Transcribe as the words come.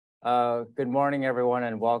Good morning, everyone,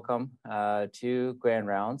 and welcome to Grand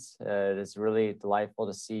Rounds. It is really delightful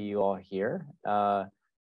to see you all here.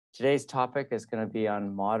 Today's topic is going to be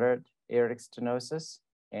on moderate aortic stenosis,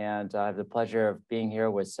 and I have the pleasure of being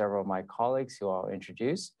here with several of my colleagues who I'll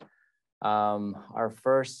introduce. Our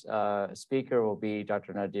first speaker will be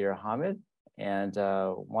Dr. Nadira Hamid, and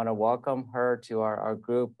want to welcome her to our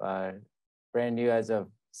group, brand new as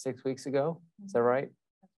of 6 weeks ago. Is that right?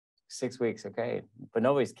 6 weeks, okay, but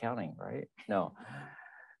nobody's counting, right? No.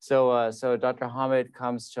 So Dr. Hamid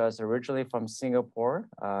comes to us originally from Singapore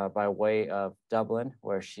by way of Dublin,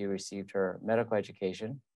 where she received her medical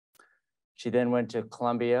education. She then went to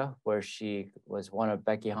Columbia, where she was one of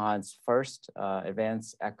Becky Hahn's first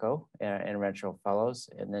advanced echo interventional fellows,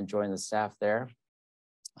 and then joined the staff there.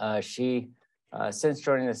 She, since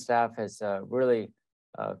joining the staff, has really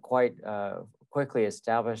quite quickly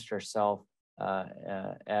established herself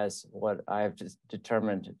as what I have just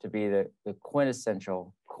determined to be the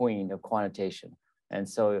quintessential queen of quantitation. And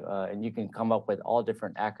so, and you can come up with all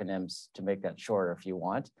different acronyms to make that shorter if you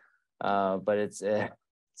want. But it's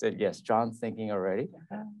yes, John's thinking already.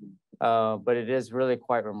 But it is really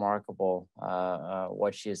quite remarkable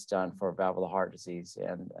what she has done for valvular heart disease.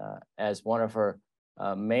 And as one of her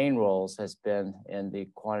main roles has been in the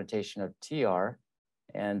quantitation of TR.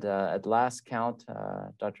 And at last count,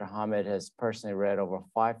 Dr. Hamid has personally read over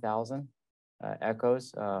 5,000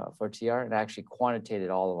 echoes for TR and actually quantitated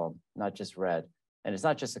all of them, not just read. And it's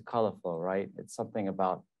not just a color flow, right? It's something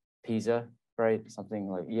about PISA, right? Something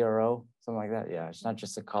like ERO, something like that. Yeah, it's not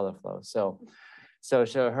just a color flow. So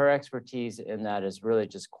her expertise in that is really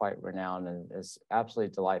just quite renowned, and it's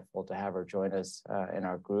absolutely delightful to have her join us in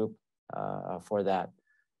our group for that.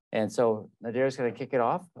 And so Nadira is going to kick it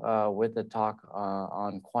off with a talk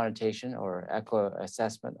on quantitation or echo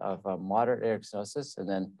assessment of moderate aortic stenosis, and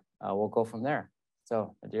then we'll go from there.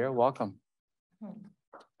 So Nadira, welcome.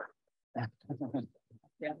 Yeah.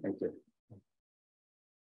 Thank you.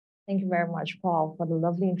 Thank you very much, Paul, for the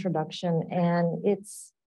lovely introduction. And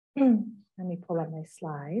it's, let me pull up my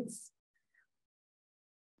slides.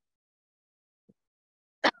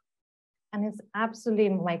 And it's absolutely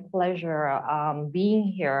my pleasure being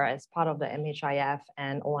here as part of the MHIF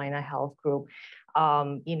and Allina Health Group.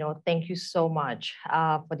 Thank you so much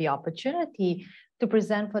for the opportunity to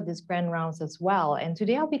present for this grand rounds as well. And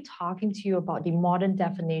today I'll be talking to you about the modern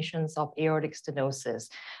definitions of aortic stenosis,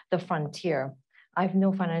 the frontier. I have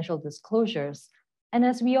no financial disclosures. And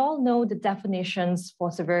as we all know, the definitions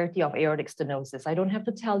for severity of aortic stenosis, I don't have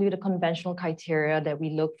to tell you the conventional criteria that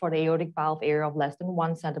we look for: the aortic valve area of less than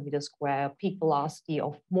 1 centimeter square, peak velocity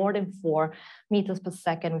of more than 4 meters per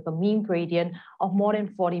second with a mean gradient of more than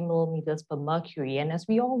 40 millimeters per mercury. And as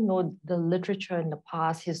we all know, the literature in the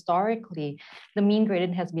past, historically, the mean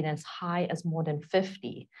gradient has been as high as more than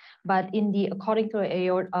 50. But according to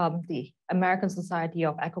the American Society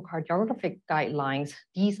of Echocardiographic guidelines,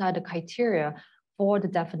 these are the criteria for the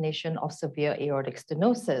definition of severe aortic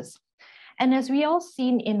stenosis. And as we all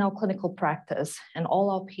seen in our clinical practice and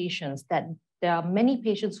all our patients, that there are many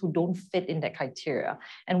patients who don't fit in that criteria,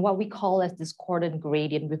 and what we call as discordant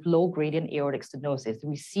gradient with low gradient aortic stenosis.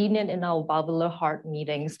 We've seen it in our valvular heart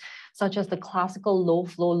meetings, such as the classical low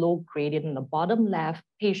flow, low gradient in the bottom left,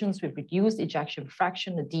 patients with reduced ejection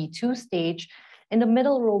fraction, the D2 stage. In the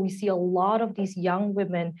middle row, we see a lot of these young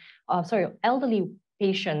women, elderly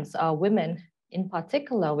patients, women, in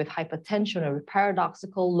particular with hypertension or with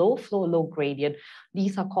paradoxical low flow, low gradient.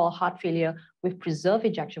 These are called heart failure with preserved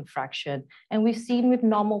ejection fraction. And we've seen with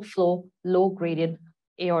normal flow, low gradient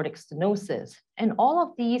aortic stenosis. And all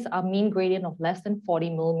of these are mean gradient of less than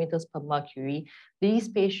 40 millimeters per mercury. These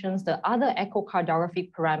patients, the other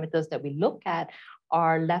echocardiographic parameters that we look at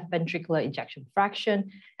are left ventricular ejection fraction,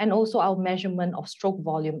 and also our measurement of stroke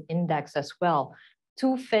volume index as well,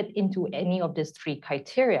 to fit into any of these three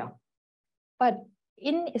criteria. But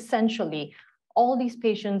essentially, all these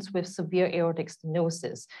patients with severe aortic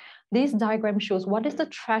stenosis, this diagram shows what is the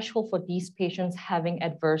threshold for these patients having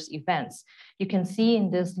adverse events. You can see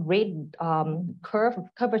in this red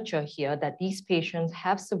curvature here that these patients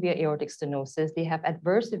have severe aortic stenosis. They have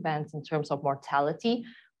adverse events in terms of mortality,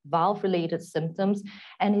 valve-related symptoms,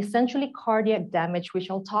 and essentially cardiac damage,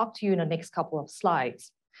 which I'll talk to you in the next couple of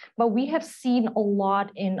slides. But we have seen a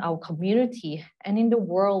lot in our community and in the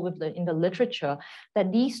world in the literature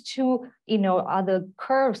that these two, other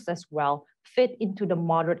curves as well fit into the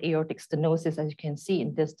moderate aortic stenosis, as you can see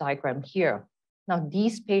in this diagram here. Now,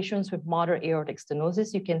 these patients with moderate aortic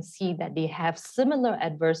stenosis, you can see that they have similar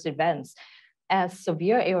adverse events as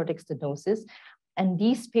severe aortic stenosis, And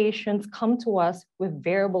these patients come to us with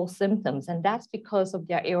variable symptoms, and that's because of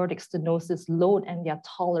their aortic stenosis load and their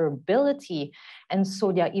tolerability. And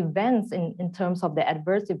so their events in terms of the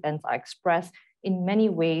adverse events are expressed in many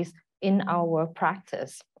ways in our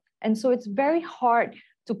practice. And so it's very hard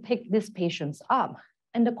to pick these patients up.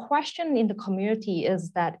 And the question in the community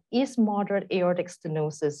is that, is moderate aortic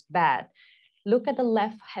stenosis bad? Look at the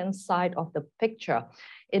left-hand side of the picture.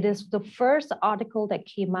 It is the first article that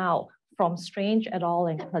came out from Strange et al.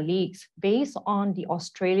 And colleagues based on the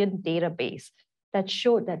Australian database that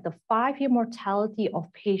showed that the 5-year mortality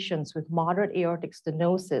of patients with moderate aortic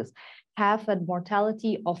stenosis have a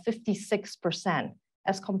mortality of 56%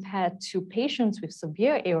 as compared to patients with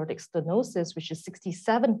severe aortic stenosis, which is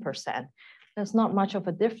 67%. There's not much of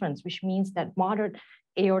a difference, which means that moderate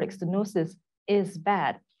aortic stenosis is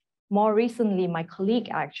bad. More recently, my colleague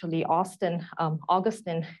actually, Augustine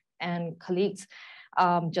and colleagues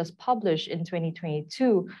just published in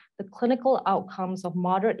 2022, the clinical outcomes of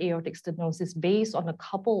moderate aortic stenosis based on a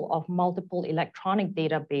couple of multiple electronic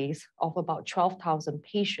database of about 12,000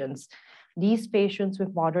 patients. These patients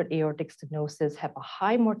with moderate aortic stenosis have a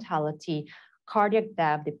high mortality, cardiac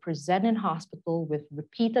death, they present in hospital with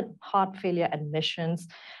repeated heart failure admissions,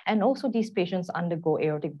 and also these patients undergo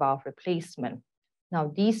aortic valve replacement.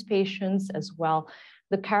 Now, these patients as well,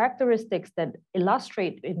 the characteristics that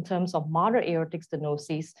illustrate in terms of moderate aortic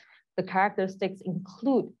stenosis, the characteristics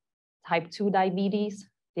include type 2 diabetes,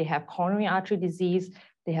 they have coronary artery disease,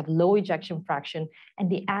 they have low ejection fraction, and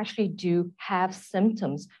they actually do have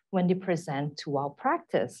symptoms when they present to our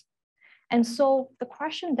practice. And so the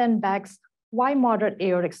question then begs, why moderate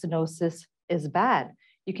aortic stenosis is bad?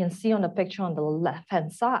 You can see on the picture on the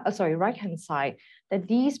right-hand side, that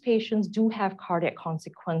these patients do have cardiac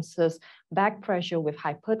consequences, back pressure with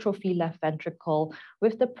hypertrophy left ventricle,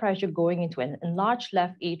 with the pressure going into an enlarged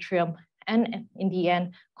left atrium, and in the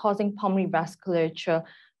end, causing pulmonary vasculature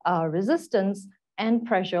resistance and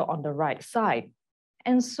pressure on the right side.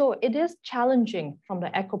 And so it is challenging from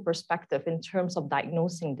the echo perspective in terms of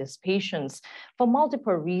diagnosing these patients for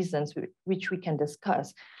multiple reasons, which we can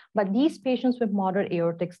discuss. But these patients with moderate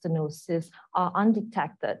aortic stenosis are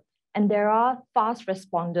undetected. And there are fast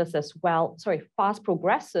responders as well, fast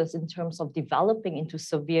progressors in terms of developing into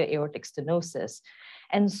severe aortic stenosis.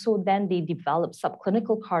 And so then they develop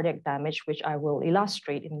subclinical cardiac damage, which I will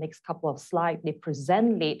illustrate in the next couple of slides. They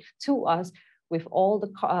present late to us with all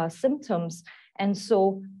the symptoms. And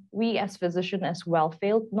so we as physicians as well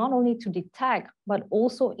fail not only to detect, but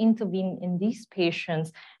also intervene in these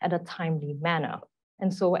patients at a timely manner.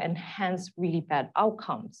 And so enhance really bad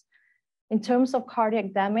outcomes. In terms of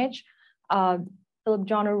cardiac damage, Philip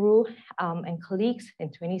John Aru and colleagues in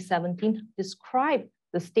 2017 described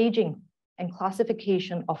the staging and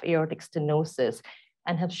classification of aortic stenosis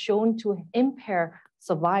and have shown to impair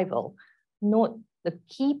survival. Note the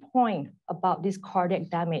key point about this cardiac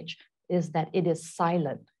damage is that it is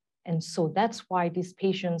silent. And so that's why these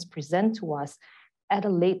patients present to us at a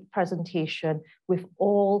late presentation with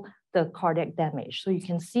all the cardiac damage. So you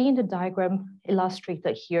can see in the diagram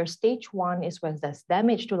illustrated here, stage 1 is when there's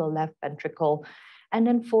damage to the left ventricle, and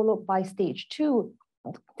then followed by stage 2,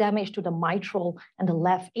 damage to the mitral and the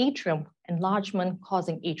left atrium, enlargement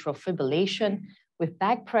causing atrial fibrillation with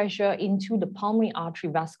back pressure into the pulmonary artery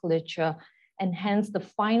vasculature. And hence the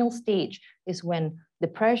final stage is when the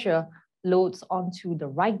pressure loads onto the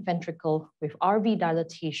right ventricle with RV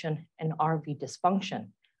dilatation and RV dysfunction.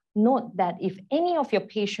 Note that if any of your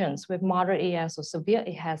patients with moderate AS or severe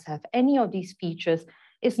AS have any of these features,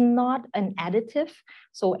 it's not an additive.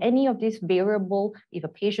 So any of these variable, if a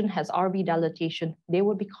patient has RV dilatation, they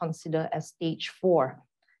would be considered as stage 4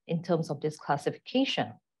 in terms of this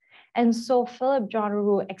classification. And so Philip John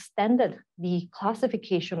Aru extended the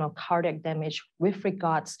classification of cardiac damage with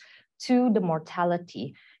regards to the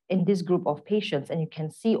mortality in this group of patients. And you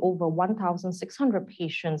can see over 1,600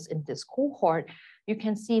 patients in this cohort. You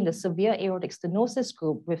can see in the severe aortic stenosis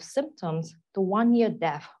group with symptoms, the 1-year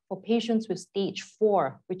death for patients with stage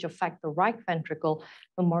 4, which affect the right ventricle,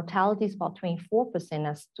 the mortality is about 24%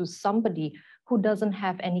 as to somebody who doesn't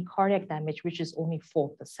have any cardiac damage, which is only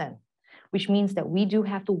 4%, which means that we do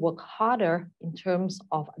have to work harder in terms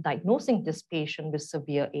of diagnosing this patient with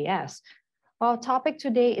severe AS. Our topic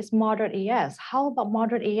today is moderate AS. How about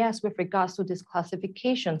moderate AS with regards to this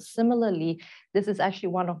classification? Similarly, this is actually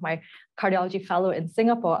one of my cardiology fellow in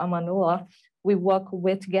Singapore, Amanullah. We work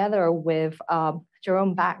together with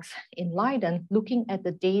Jerome Bax in Leiden, looking at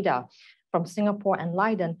the data from Singapore and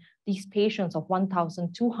Leiden, these patients of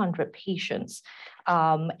 1,200 patients.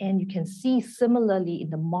 And you can see similarly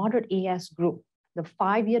in the moderate AS group, the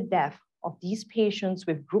 5-year death of these patients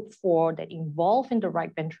with group 4 that involve in the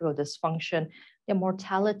right ventricular dysfunction, their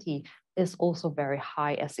mortality is also very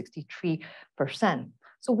high at 63%.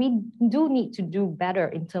 So we do need to do better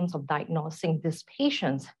in terms of diagnosing these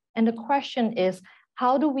patients. And the question is,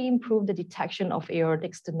 how do we improve the detection of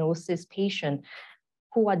aortic stenosis patients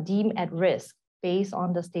who are deemed at risk based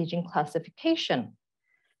on the staging classification?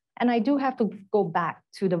 And I do have to go back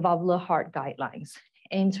to the valvular heart guidelines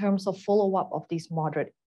in terms of follow-up of these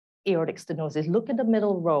moderate aortic stenosis. Look at the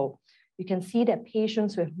middle row. You can see that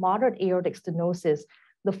patients with moderate aortic stenosis,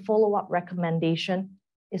 the follow-up recommendation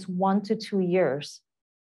is 1 to 2 years.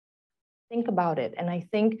 Think about it. And I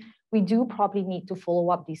think we do probably need to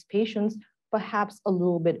follow up these patients perhaps a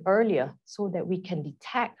little bit earlier so that we can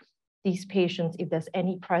detect these patients if there's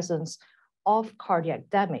any presence of cardiac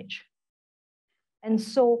damage. And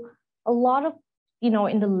so a lot of,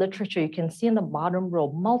 in the literature, you can see in the bottom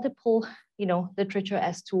row, multiple, literature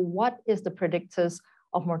as to what is the predictors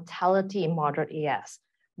of mortality in moderate AS.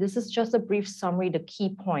 This is just a brief summary, the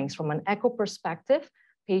key points from an echo perspective: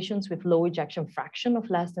 patients with low ejection fraction of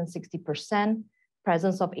less than 60%,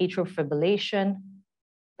 presence of atrial fibrillation,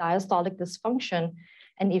 diastolic dysfunction,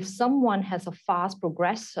 and if someone has a fast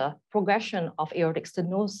progression of aortic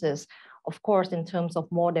stenosis, of course, in terms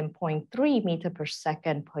of more than 0.3 meter per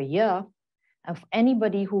second per year, if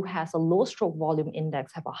anybody who has a low stroke volume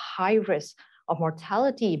index have a high risk of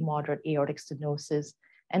mortality in moderate aortic stenosis,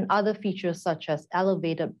 and other features such as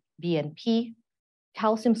elevated BNP,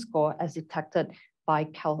 calcium score as detected by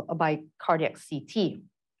cardiac CT.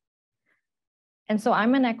 And so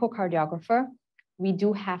I'm an echocardiographer. We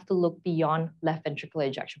do have to look beyond left ventricular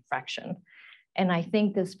ejection fraction. And I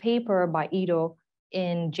think this paper by Ito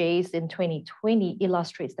in JACE in 2020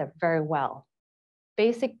 illustrates that very well.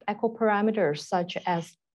 Basic echo parameters such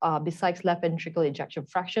as, besides left ventricular ejection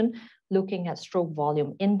fraction, looking at stroke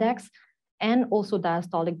volume index, and also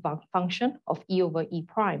diastolic function of E over E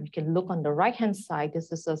prime. You can look on the right-hand side.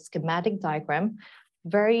 This is a schematic diagram,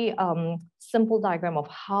 very simple diagram of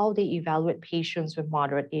how they evaluate patients with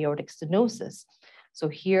moderate aortic stenosis. So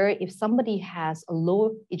here, if somebody has a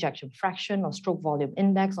low ejection fraction or stroke volume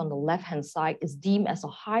index on the left-hand side, is deemed as a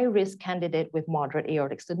high-risk candidate with moderate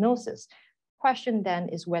aortic stenosis. Question then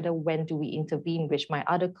is whether when do we intervene, which my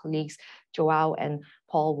other colleagues, João and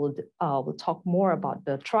Paul, will talk more about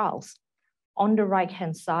the trials. On the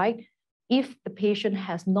right-hand side, if the patient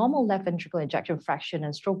has normal left ventricular ejection fraction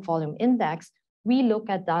and stroke volume index, we look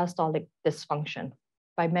at diastolic dysfunction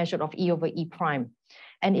by measure of E over E prime.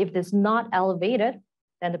 And if it's not elevated,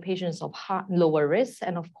 then the patient is of lower risk.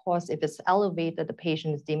 And of course, if it's elevated, the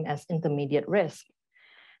patient is deemed as intermediate risk.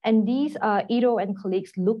 And these, Ito and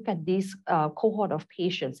colleagues look at this cohort of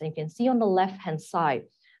patients. And you can see on the left-hand side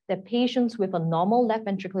that patients with a normal left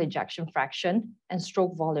ventricular ejection fraction and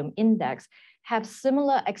stroke volume index have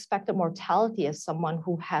similar expected mortality as someone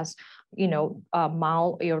who has,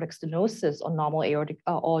 mild aortic stenosis or normal aortic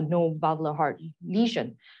or no valvular heart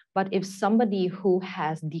lesion. But if somebody who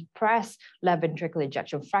has depressed left ventricular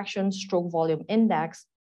ejection fraction, stroke volume index,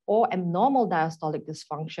 or abnormal diastolic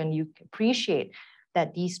dysfunction, you appreciate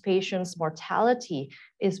that these patients' mortality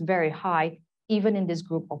is very high, even in this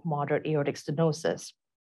group of moderate aortic stenosis.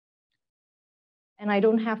 And I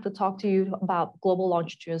don't have to talk to you about global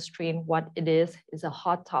longitudinal strain. What it is a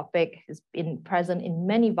hot topic. It's been present in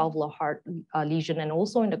many valvular heart lesion and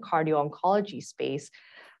also in the cardio-oncology space.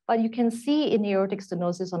 But you can see in aortic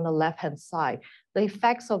stenosis on the left-hand side, the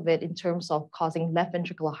effects of it in terms of causing left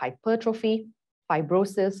ventricular hypertrophy,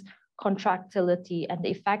 fibrosis, contractility, and the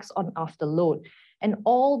effects on afterload. And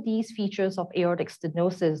all these features of aortic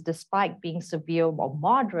stenosis, despite being severe or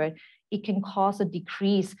moderate, it can cause a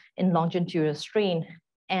decrease in longitudinal strain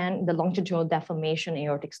and the longitudinal deformation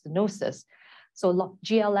aortic stenosis. So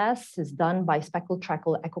GLS is done by spectral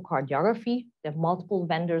echocardiography. There are multiple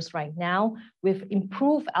vendors right now with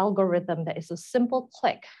improved algorithm that is a simple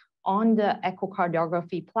click on the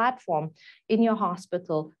echocardiography platform in your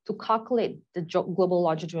hospital to calculate the global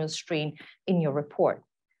longitudinal strain in your report.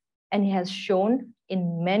 And it has shown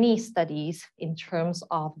in many studies in terms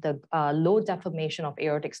of the low deformation of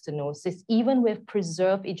aortic stenosis, even with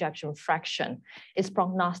preserved ejection fraction, its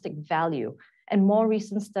prognostic value. And more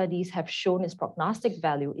recent studies have shown its prognostic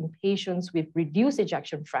value in patients with reduced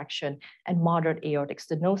ejection fraction and moderate aortic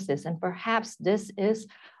stenosis. And perhaps this is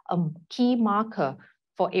a key marker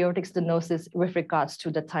for aortic stenosis with regards to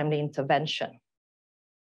the timely intervention.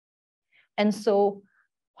 And so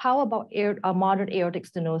how about moderate aortic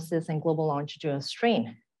stenosis and global longitudinal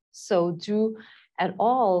strain? So do et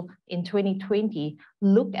al. In 2020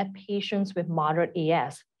 looked at patients with moderate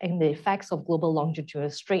AS and the effects of global longitudinal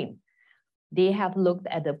strain. they have looked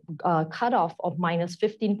at the cutoff of minus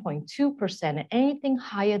 15.2%, and anything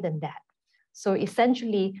higher than that. So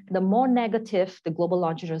essentially, the more negative the global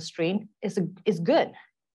longitudinal strain is good,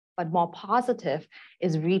 but more positive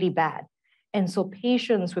is really bad. And so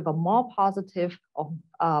patients with a more positive of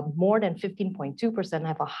more than 15.2%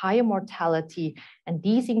 have a higher mortality, and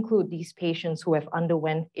these include these patients who have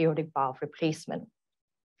underwent aortic valve replacement.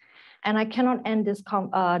 And I cannot end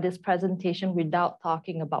this presentation without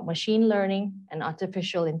talking about machine learning and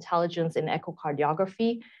artificial intelligence in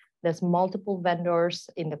echocardiography. There's multiple vendors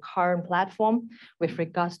in the current platform with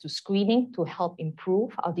regards to screening to help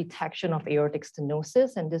improve our detection of aortic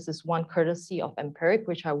stenosis. And this is one courtesy of Empiric,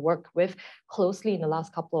 which I worked with closely in the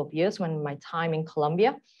last couple of years when my time in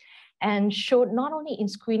Colombia, and showed not only in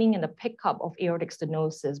screening and the pickup of aortic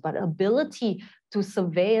stenosis, but ability to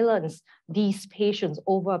surveillance these patients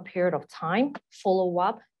over a period of time, follow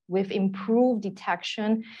up with improved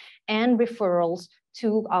detection and referrals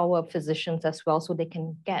to our physicians as well, so they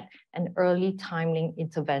can get an early timely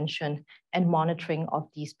intervention and monitoring of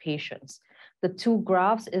these patients. The two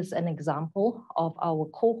graphs is an example of our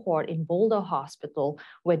cohort in Boulder Hospital,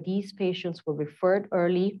 where these patients were referred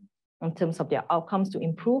early in terms of their outcomes to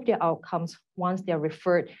improve their outcomes once they're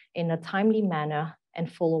referred in a timely manner and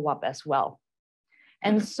follow up as well.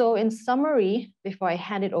 And so in summary, before I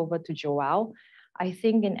hand it over to João, I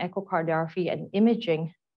think in echocardiography and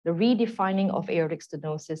imaging, the redefining of aortic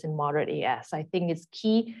stenosis in moderate AS, I think is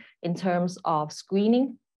key in terms of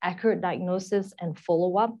screening, accurate diagnosis, and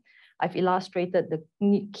follow-up. I've illustrated the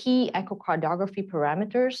key echocardiography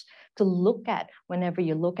parameters to look at whenever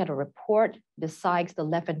you look at a report, besides the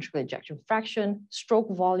left ventricular ejection fraction, stroke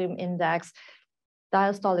volume index,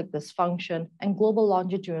 diastolic dysfunction, and global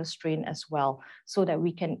longitudinal strain as well, so that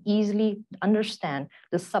we can easily understand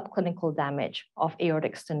the subclinical damage of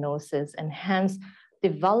aortic stenosis and hence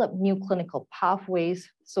develop new clinical pathways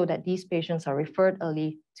so that these patients are referred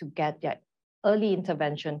early to get their early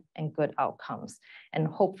intervention and good outcomes. And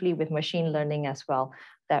hopefully with machine learning as well,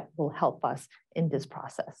 that will help us in this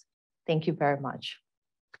process. Thank you very much.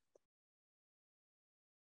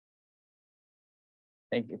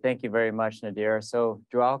 Thank you very much, Nadira. So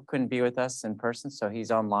João couldn't be with us in person, so he's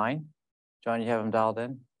online. John, you have him dialed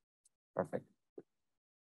in? Perfect.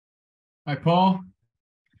 Hi, Paul.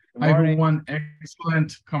 Good morning. Hi, everyone.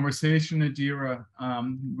 Excellent conversation, Nadira.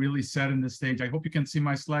 Really setting the stage. I hope you can see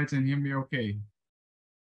my slides and hear me okay.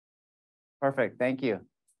 Perfect. Thank you.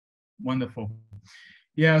 Wonderful.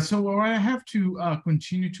 Yeah, so what I have to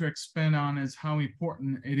continue to expand on is how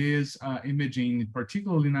important it is imaging,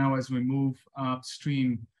 particularly now as we move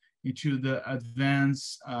upstream into the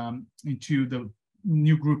advanced, into the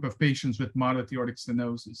new group of patients with moderate aortic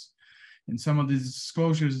stenosis. And some of these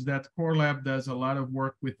disclosures that Core Lab does a lot of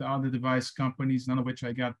work with other device companies, none of which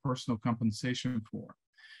I got personal compensation for.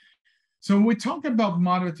 So when we talk about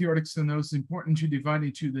moderate aortic stenosis, it's important to divide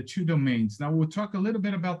into the two domains. Now we'll talk a little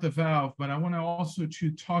bit about the valve, but I want to also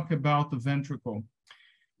to talk about the ventricle.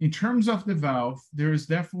 In terms of the valve, there is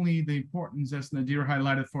definitely the importance, as Nadira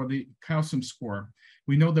highlighted, for the calcium score.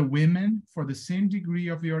 We know that women, for the same degree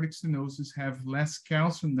of aortic stenosis, have less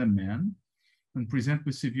calcium than men and present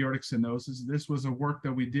with severe aortic stenosis. This was a work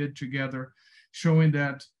that we did together showing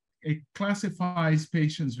that it classifies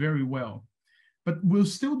patients very well. But we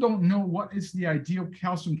still don't know what is the ideal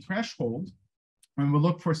calcium threshold when we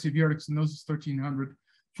look for severe aortic stenosis, 1,300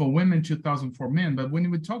 for women, 2,000 for men. But when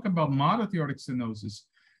we talk about moderate aortic stenosis,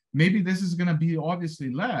 maybe this is going to be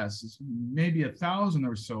obviously less, maybe 1,000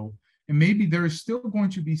 or so. And maybe there is still going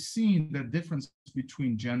to be seen that difference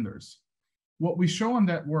between genders. What we show on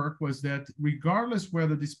that work was that regardless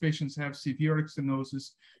whether these patients have severe aortic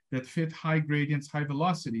stenosis that fit high gradients, high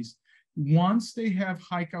velocities, once they have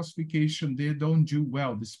high calcification, they don't do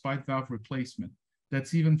well despite valve replacement.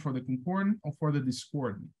 That's even for the concordant or for the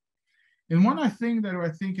discordant. And one thing that I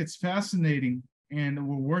think it's fascinating, and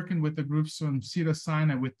we're working with the groups from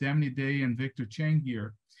Sorajja with Damni Day and Victor Chang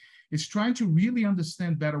here, is trying to really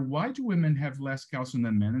understand better why do women have less calcium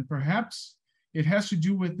than men, and perhaps it has to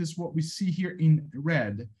do with this, what we see here in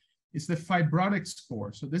red. It's the fibrotic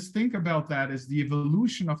score. So let's think about that as the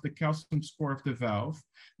evolution of the calcium score of the valve.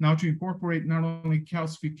 Now to incorporate not only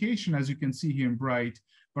calcification, as you can see here in bright,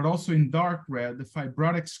 but also in dark red, the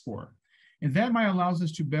fibrotic score. And that might allow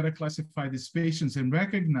us to better classify these patients and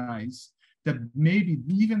recognize that maybe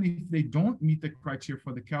even if they don't meet the criteria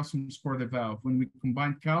for the calcium score of the valve, when we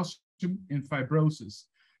combine calcium and fibrosis,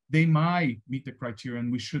 they might meet the criteria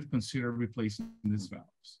and we should consider replacing these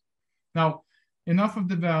valves. Now, enough of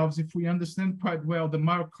the valves. If we understand quite well, the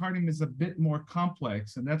myocardium is a bit more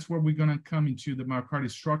complex, and that's where we're going to come into the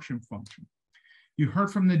myocardial structure and function. You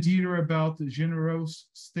heard from Nadira about the Genero's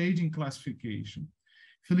staging classification.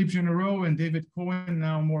 Philippe Generot and David Cohen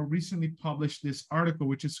now more recently published this article,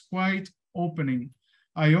 which is quite eye-opening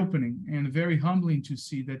and very humbling to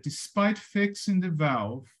see that despite fixing the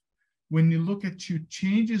valve, when you look at two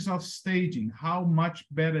changes of staging, how much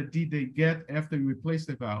better did they get after you replace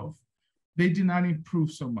the valve? They did not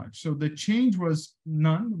improve so much. So the change was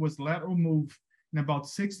none, was lateral move in about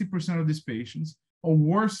 60% of these patients, or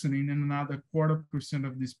worsening in another 0.25%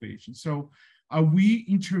 of these patients. So are we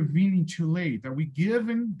intervening too late? Are we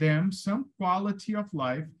giving them some quality of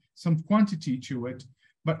life, some quantity to it,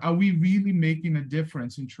 but are we really making a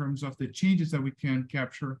difference in terms of the changes that we can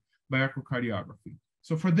capture by echocardiography?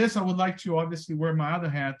 So for this, I would like to obviously wear my other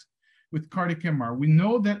hat with cardiac MR. We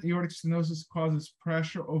know that aortic stenosis causes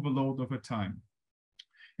pressure overload over time.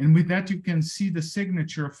 And with that, you can see the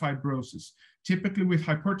signature of fibrosis. Typically with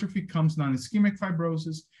hypertrophy comes non-ischemic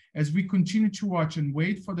fibrosis. As we continue to watch and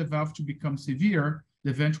wait for the valve to become severe,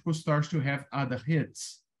 the ventricle starts to have other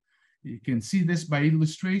hits. You can see this by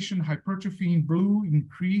illustration. Hypertrophy in blue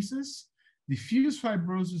increases. Diffuse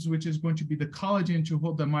fibrosis, which is going to be the collagen to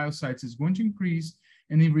hold the myocytes, is going to increase.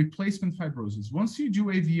 And in replacement fibrosis, once you do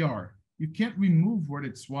AVR, you can't remove where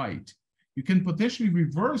it's white. You can potentially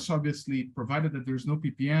reverse, obviously, provided that there's no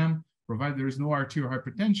PPM, provided there is no arterial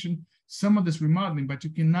hypertension, some of this remodeling, but you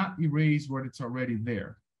cannot erase what it's already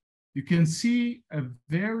there. You can see a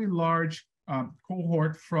very large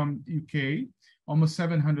cohort from UK, almost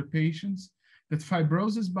 700 patients, that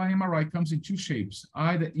fibrosis by MRI comes in two shapes,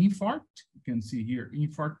 either infarct, you can see here,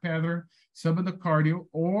 infarct pattern, subendocardial,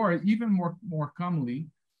 or even more commonly,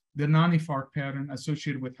 the non-infarct pattern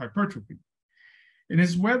associated with hypertrophy. It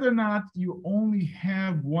is whether or not you only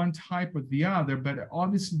have one type or the other, but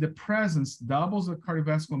obviously the presence doubles the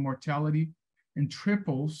cardiovascular mortality and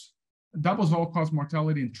doubles all-cause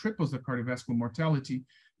mortality and triples the cardiovascular mortality,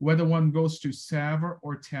 whether one goes to SAVR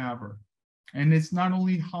or TAVR. And it's not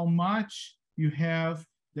only how much you have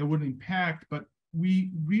that would impact, but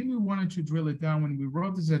we really wanted to drill it down when we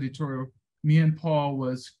wrote this editorial, me and Paul,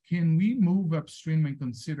 was, can we move upstream and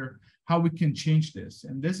consider how we can change this?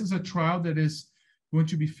 And this is a trial that is going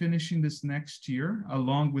to be finishing this next year,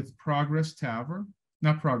 along with Early TAVR.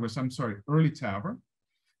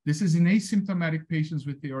 This is in asymptomatic patients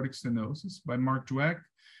with aortic stenosis by Mark Dweck,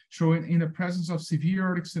 showing in the presence of severe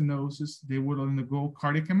aortic stenosis, they would undergo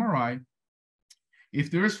cardiac MRI. If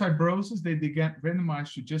there is fibrosis, they get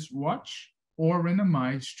randomized to just watch or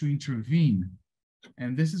randomized to intervene.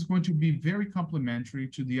 And this is going to be very complementary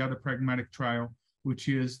to the other pragmatic trial, which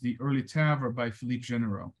is the Early TAVR by Philippe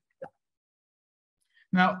Generot.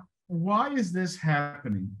 Now, why is this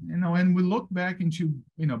happening? And we look back into,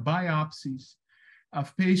 biopsies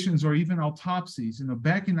of patients or even autopsies,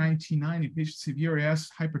 back in 1990, patients with severe AS,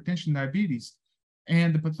 hypertension, diabetes,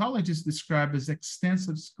 and the pathologist described as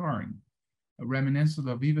extensive scarring, a reminiscent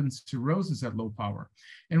of even cirrhosis at low power.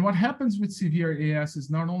 And what happens with severe AS is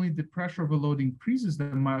not only the pressure overload increases the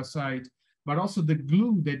myocyte, but also the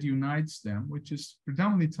glue that unites them, which is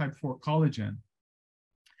predominantly type 4 collagen.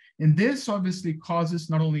 And this obviously causes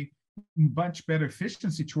not only much better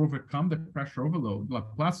efficiency to overcome the pressure overload,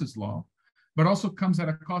 Laplace's law, but also comes at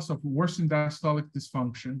a cost of worsened diastolic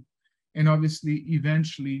dysfunction and obviously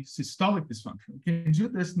eventually systolic dysfunction. You can do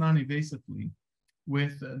this non-invasively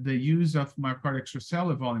with the use of myocardial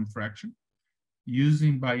extracellular volume fraction,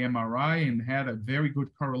 using by MRI, and had a very good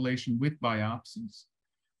correlation with biopsies.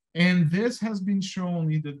 And this has been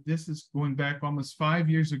shown that this is going back almost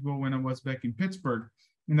 5 years ago when I was back in Pittsburgh,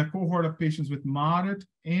 in a cohort of patients with moderate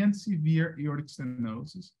and severe aortic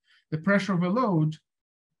stenosis. The pressure overload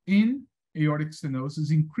in aortic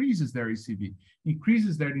stenosis increases their ECV,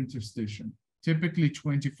 increases their interstitium, typically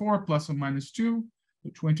 24 plus or minus 2,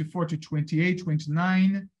 24 to 28,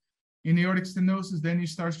 29. In aortic stenosis, then it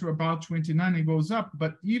starts to about 29 and goes up.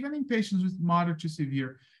 But even in patients with moderate to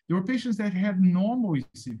severe, there were patients that had normal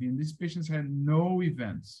ECV, and these patients had no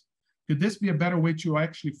events. Could this be a better way to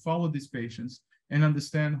actually follow these patients and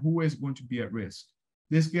understand who is going to be at risk?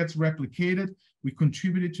 This gets replicated. We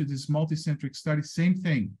contributed to this multicentric study. Same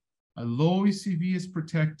thing. A low ECV is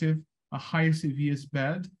protective. A high ECV is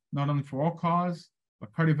bad, not only for all cause,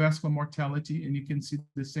 but cardiovascular mortality. And you can see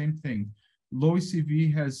the same thing. Low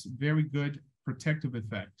ECV has very good protective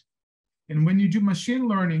effect. And when you do machine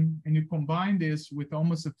learning and you combine this with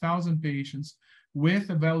almost 1,000 patients with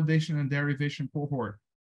a validation and derivation cohort,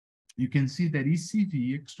 you can see that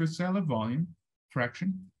ECV, extracellular volume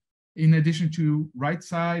fraction, in addition to right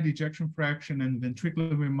side ejection fraction and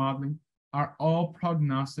ventricular remodeling, are all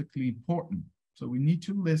prognostically important. So we need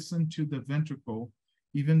to listen to the ventricle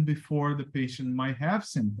even before the patient might have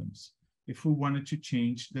symptoms. if we wanted to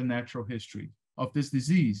change the natural history of this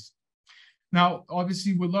disease. Now,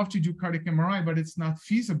 obviously, we'd love to do cardiac MRI, but it's not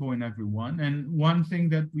feasible in everyone. And one thing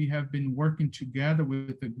that we have been working together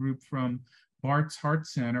with a group from Bart's Heart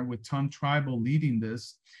Center, with Tom Tribal leading this,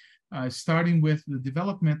 starting with the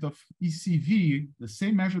development of ECV, the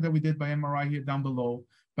same measure that we did by MRI here down below,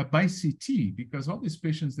 but by CT, because all these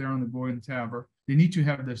patients there on the Gordon Tower, they need to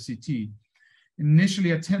have their CT.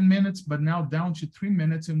 Initially at 10 minutes, but now down to 3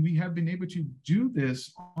 minutes. And we have been able to do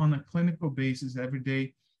this on a clinical basis every day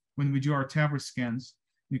when we do our TAVR scans.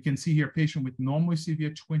 You can see here a patient with normal ECV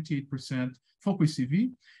at 28%, focal ECV,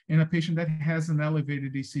 and a patient that has an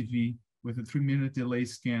elevated ECV with a 3-minute delay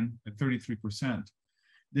scan at 33%.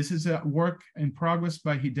 This is a work in progress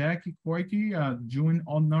by Hideki Koike, doing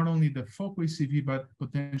not only the focal ECV, but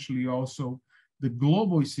potentially also the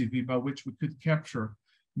global ECV, by which we could capture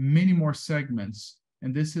many more segments.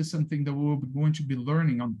 And this is something that we're going to be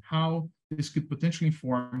learning on how this could potentially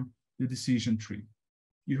inform the decision tree.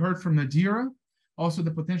 You heard from Nadira, also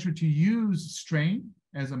the potential to use strain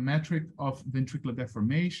as a metric of ventricular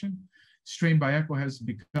deformation. Strain by echo has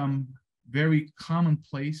become very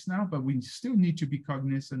commonplace now, but we still need to be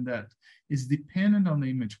cognizant that it's dependent on the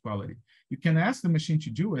image quality. You can ask the machine to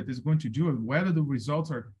do it, it's going to do it, whether the results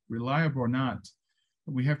are reliable or not.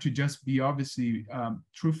 We have to just be obviously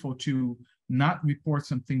truthful to not report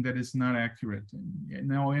something that is not accurate.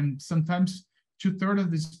 And sometimes a third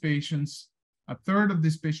of these patients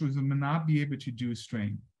will not be able to do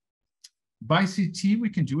strain. By CT, we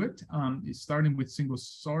can do it, starting with single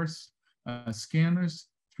source scanners.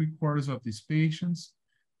 3/4 of these patients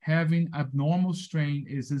having abnormal strain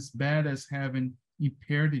is as bad as having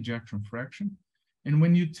impaired ejection fraction. And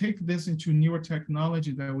when you take this into newer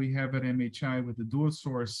technology that we have at MHI with the dual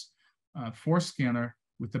source force scanner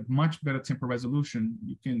with a much better temporal resolution,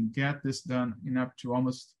 you can get this done in up to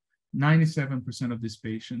almost 97% of these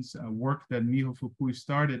patients. Work that Miho Fukui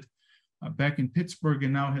started back in Pittsburgh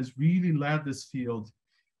and now has really led this field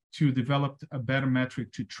to develop a better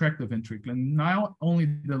metric to track the ventricle. And not only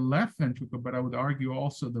the left ventricle, but I would argue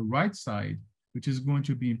also the right side, which is going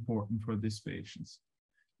to be important for these patients.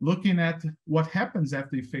 Looking at what happens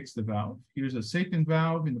after you fix the valve. Here's a sapient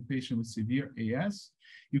valve in a patient with severe AS.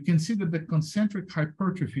 You can see that the concentric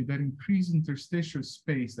hypertrophy, that increased interstitial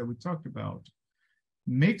space that we talked about,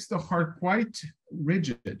 makes the heart quite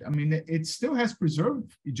rigid. I mean, it still has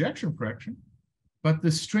preserved ejection fraction, but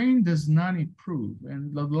the strain does not improve.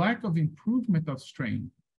 And the lack of improvement of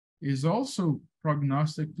strain is also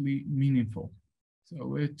prognostically meaningful. So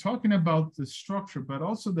we're talking about the structure, but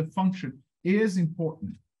also the function is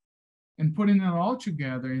important. And putting it all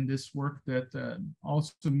together in this work that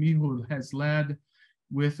also Miho has led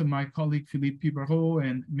with my colleague Philippe Pibarot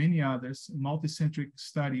and many others, multicentric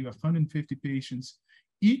study of 150 patients.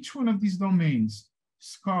 Each one of these domains,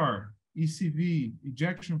 SCAR, ECV,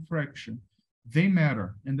 ejection fraction, they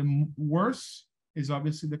matter. And the worst is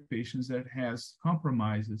obviously the patients that has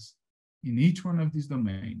compromises in each one of these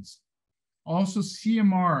domains. Also,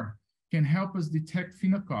 CMR can help us detect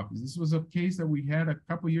phenocopies. This was a case that we had a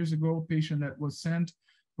couple of years ago, a patient that was sent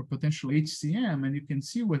for potential HCM, and you can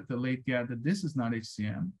see with the late GAD that this is not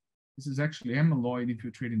HCM. This is actually amyloid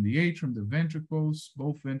infiltrating the atrium, the ventricles,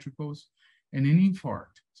 both ventricles, and an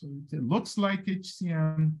infarct. So it looks like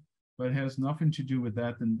HCM, but it has nothing to do with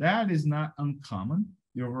that. And that is not uncommon,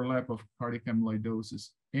 the overlap of cardiac amyloidosis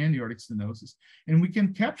and aortic stenosis. And we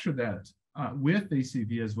can capture that with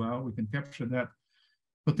ACV as well. We can capture that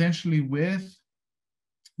potentially with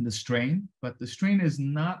the strain, but the strain is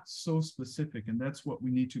not so specific. And that's what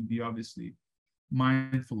we need to be obviously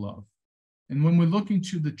mindful of. And when we look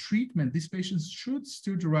into the treatment, these patients should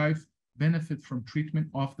still derive benefit from treatment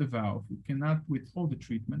of the valve. We cannot withhold the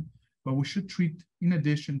treatment, but we should treat, in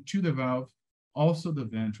addition to the valve, also the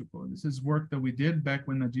ventricle. This is work that we did back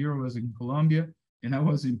when Nadira was in Colombia and I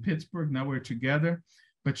was in Pittsburgh. Now we're together,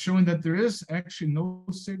 but showing that there is actually no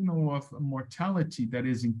signal of mortality that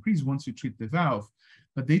is increased once you treat the valve,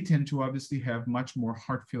 but they tend to obviously have much more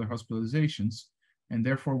heart failure hospitalizations, and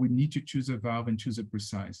therefore we need to choose a valve and choose it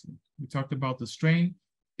precisely. We talked about the strain.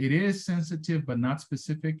 It is sensitive, but not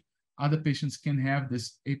specific. Other patients can have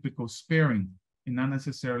this apical sparing and not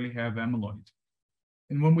necessarily have amyloid.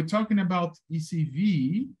 And when we're talking about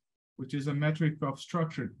ECV, which is a metric of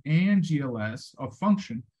structure, and GLS of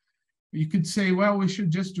function, you could say, well, we should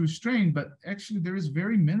just do strain, but actually there is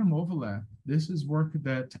very minimal overlap. This is work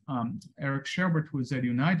that Eric Sherbert, who is at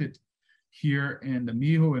United here, and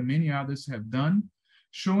Miho and many others have done,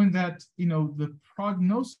 showing that, you know, the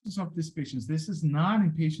prognosis of these patients, this is not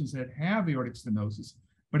in patients that have aortic stenosis,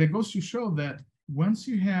 but it goes to show that once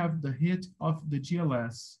you have the hit of the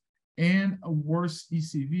GLS and a worse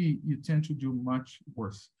ECV, you tend to do much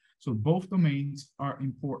worse. So both domains are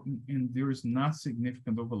important and there is not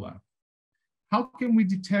significant overlap. How can we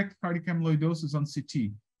detect cardiac amyloidosis on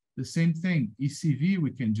CT? The same thing, ECV,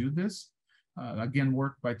 we can do this. Again,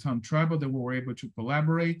 work by Tom Tribal that we were able to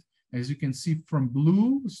collaborate. As you can see from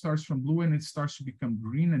blue, it starts from blue and it starts to become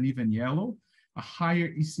green and even yellow. A higher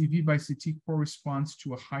ECV by CT corresponds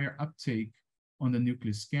to a higher uptake on the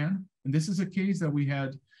nuclear scan. And this is a case that we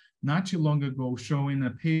had not too long ago showing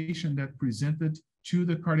a patient that presented to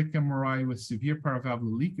the cardiac MRI with severe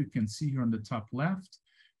paravalvular leak. You can see here on the top left,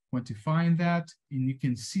 quantifying that, and you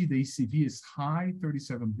can see the ECV is high,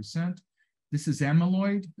 37%. This is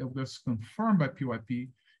amyloid that was confirmed by PYP.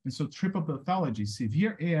 And so triple pathology,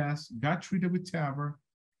 severe AS, got treated with TAVR,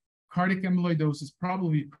 cardiac amyloidosis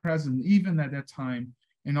probably present even at that time,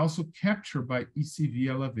 and also captured by ECV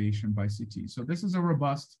elevation by CT. So this is a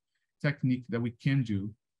robust technique that we can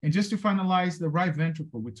do. And just to finalize the right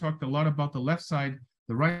ventricle, we talked a lot about the left side.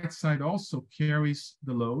 The right side also carries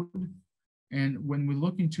the load. And when we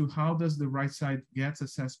look into how does the right side gets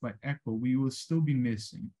assessed by echo, we will still be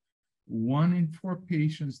missing. 1 in 4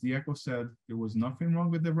 patients, the echo said there was nothing wrong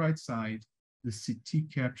with the right side. The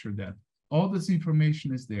CT captured that. All this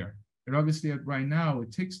information is there. And obviously right now,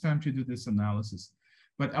 it takes time to do this analysis.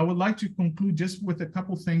 But I would like to conclude just with a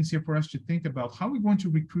couple things here for us to think about how we're going to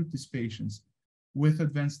recruit these patients with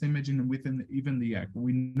advanced imaging and within even the echo.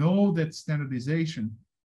 We know that standardization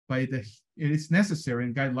it is necessary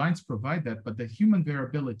and guidelines provide that, but the human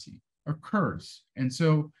variability occurs. And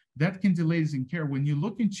so that can delay in care. When you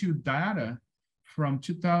look into data from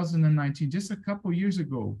 2019, just a couple years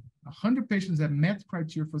ago, 100 patients that met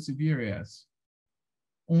criteria for severe AS,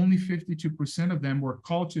 only 52% of them were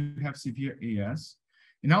called to have severe AS.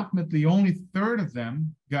 And ultimately, only a third of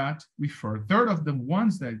them got referred. A third of the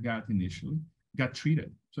ones that got initially got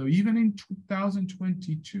treated. So even in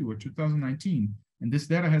 2022 or 2019, and this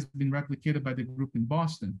data has been replicated by the group in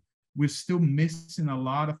Boston, we're still missing a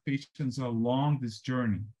lot of patients along this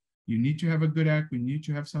journey. You need to have a good act. We need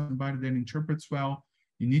to have somebody that interprets well.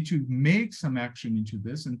 You need to make some action into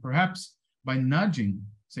this, and perhaps by nudging,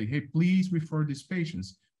 say, hey, please refer these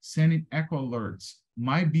patients. Sending echo alerts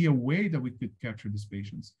might be a way that we could capture these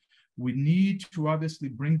patients. We need to obviously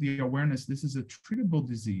bring the awareness. This is a treatable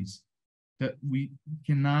disease that we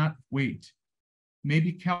cannot wait.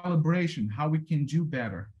 Maybe calibration, how we can do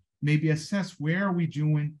better. Maybe assess where are we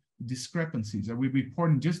doing discrepancies. Are we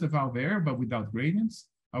reporting just the valve error, but without gradients?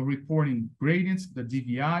 Are we reporting gradients, the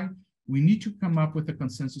DVI? We need to come up with a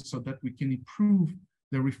consensus so that we can improve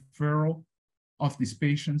the referral of these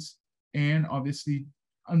patients and obviously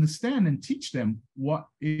understand and teach them what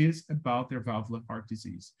is about their valvular heart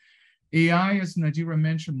disease. AI, as Nadira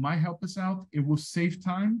mentioned, might help us out. It will save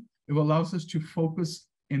time. It will allow us to focus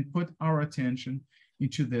and put our attention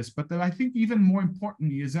into this. But I think even more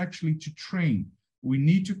importantly is actually to train. We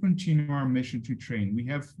need to continue our mission to train. We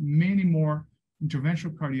have many more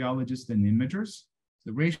interventional cardiologists than imagers.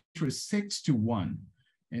 The ratio is 6 to 1.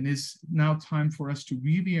 And it's now time for us to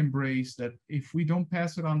really embrace that if we don't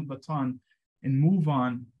pass it on the baton and move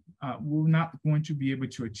on, we're not going to be able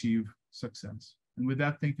to achieve success. And with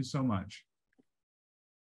that, thank you so much.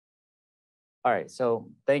 All right, so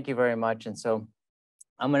thank you very much. And so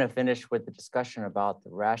I'm going to finish with the discussion about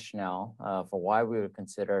the rationale for why we would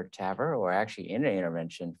consider TAVR or actually any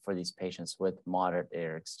intervention for these patients with moderate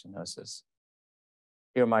aortic stenosis.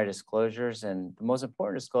 Here are my disclosures, and the most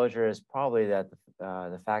important disclosure is probably that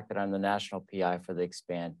the fact that I'm the national PI for the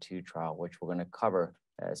EXPAND-2 trial, which we're going to cover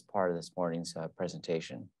as part of this morning's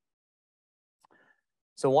presentation.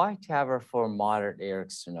 So why TAVR for moderate aortic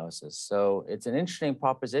stenosis? So it's an interesting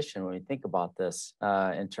proposition when you think about this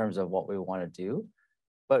in terms of what we want to do.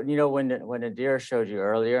 But you know, when Nadira showed you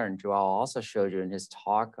earlier, and João also showed you in his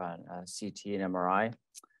talk on CT and MRI,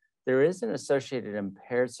 there is an associated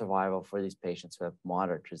impaired survival for these patients who have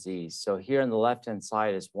moderate disease. So here on the left-hand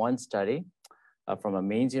side is one study from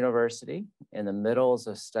Hamid University. In the middle is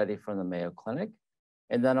a study from the Mayo Clinic.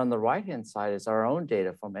 And then on the right-hand side is our own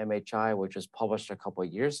data from MHI, which was published a couple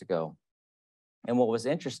of years ago. And what was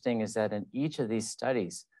interesting is that in each of these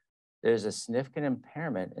studies, there's a significant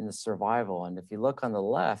impairment in the survival. And if you look on the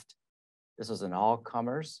left, this was an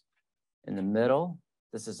all-comers. In the middle,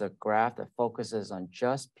 this is a graph that focuses on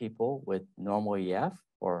just people with normal EF,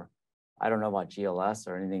 or I don't know about GLS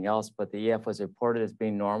or anything else, but the EF was reported as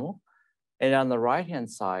being normal. And on the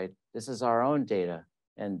right-hand side, this is our own data.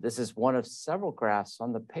 And this is one of several graphs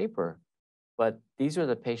on the paper, but these are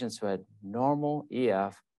the patients who had normal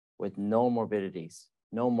EF with no morbidities,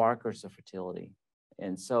 no markers of fertility.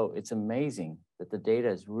 And so it's amazing that the data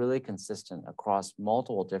is really consistent across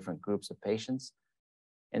multiple different groups of patients.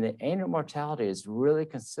 And the annual mortality is really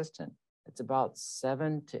consistent. It's about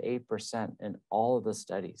 7 to 8% in all of the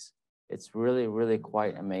studies. It's really, really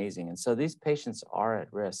quite amazing. And so these patients are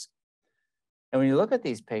at risk. And when you look at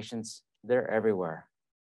these patients, they're everywhere.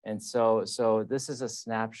 And so this is a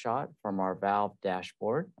snapshot from our valve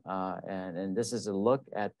dashboard. And this is a look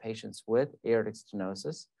at patients with aortic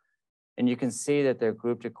stenosis. And you can see that they're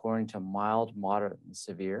grouped according to mild, moderate, and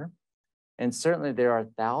severe. And certainly there are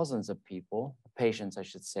thousands of patients, I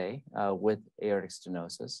should say, with aortic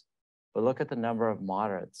stenosis. But look at the number of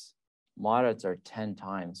moderates. Moderates are 10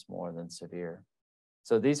 times more than severe.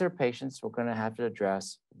 So these are patients we're going to have to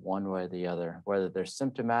address one way or the other, whether they're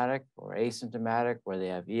symptomatic or asymptomatic, whether they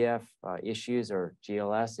have EF issues or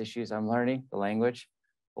GLS issues, I'm learning the language,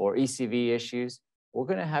 or ECV issues. We're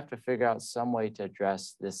going to have to figure out some way to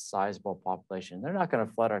address this sizable population. They're not going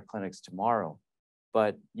to flood our clinics tomorrow,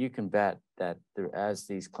 but you can bet that as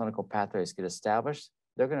these clinical pathways get established,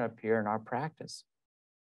 they're going to appear in our practice.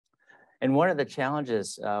 And one of the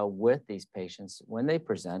challenges with these patients when they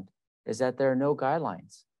present is that there are no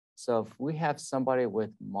guidelines. So if we have somebody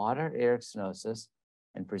with moderate aortic stenosis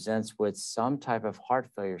and presents with some type of heart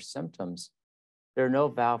failure symptoms, there are no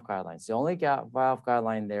valve guidelines. The only valve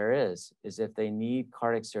guideline there is if they need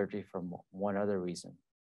cardiac surgery for one other reason.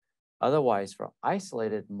 Otherwise, for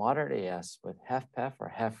isolated moderate AS with HFpEF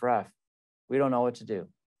or HFrEF, we don't know what to do.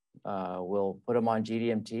 We'll put them on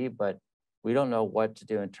GDMT, but we don't know what to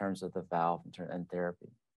do in terms of the valve and therapy.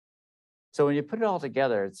 So when you put it all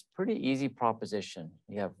together, it's a pretty easy proposition.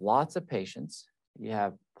 You have lots of patients, you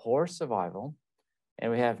have poor survival,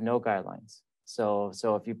 and we have no guidelines. So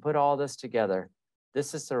if you put all this together,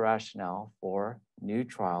 this is the rationale for new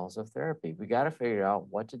trials of therapy. We got to figure out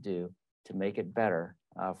what to do to make it better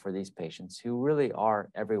for these patients who really are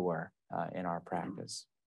everywhere in our practice.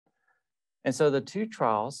 And so the two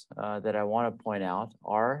trials that I want to point out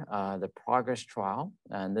are the PROGRESS trial,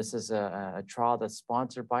 and this is a trial that's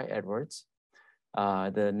sponsored by Edwards.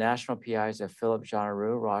 The national PIs are Philip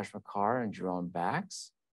Jeanneroux, Raj Makar, and Jerome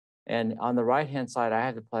Bax. And on the right-hand side, I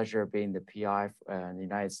have the pleasure of being the PI in the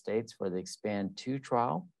United States for the EXPAND-2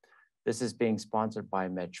 trial. This is being sponsored by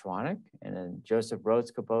Medtronic, and then Joseph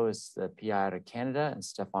Rhodes-Cabot is the PI out of Canada, and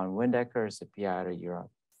Stefan Windecker is the PI out of Europe.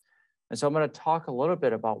 And so I'm going to talk a little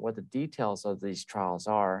bit about what the details of these trials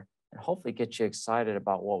are, and hopefully get you excited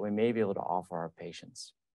about what we may be able to offer our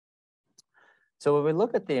patients. So when we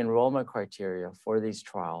look at the enrollment criteria for these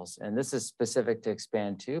trials, and this is specific to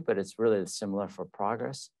EXPAND-2, but it's really similar for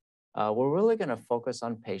PROGRESS, we're really going to focus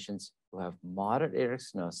on patients who have moderate aortic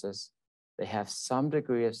stenosis, they have some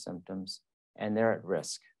degree of symptoms, and they're at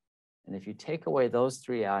risk. And if you take away those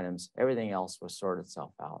three items, everything else will sort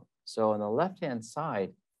itself out. So on the left-hand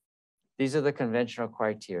side, these are the conventional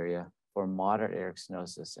criteria for moderate aortic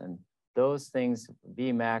stenosis. And those things,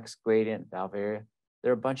 Vmax, gradient, valve area,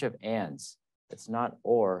 they're a bunch of ands. It's not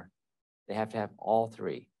or, they have to have all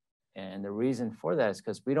three. And the reason for that is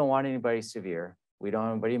because we don't want anybody severe. We don't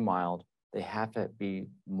want anybody mild. They have to be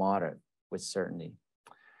moderate with certainty.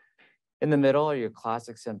 In the middle are your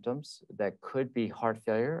classic symptoms that could be heart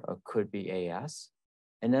failure or could be AS.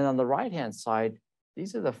 And then on the right-hand side,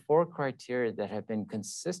 these are the 4 criteria that have been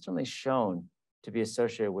consistently shown to be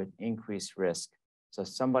associated with increased risk. So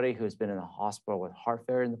somebody who's been in the hospital with heart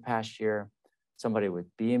failure in the past year, somebody with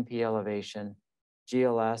BNP elevation,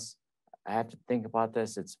 GLS, I have to think about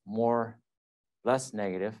this, it's less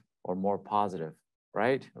negative or more positive,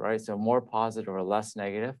 right? So more positive or less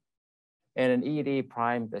negative. And an ED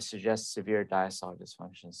prime that suggests severe diastolic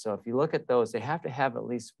dysfunction. So if you look at those, they have to have at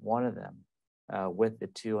least one of them with the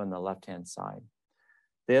 2 on the left-hand side.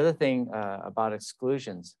 The other thing about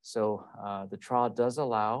exclusions, so the trial does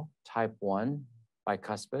allow type 1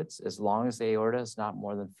 bicuspids as long as the aorta is not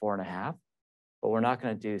more than 4.5, but we're not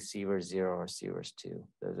going to do Sievers 0 or Sievers 2.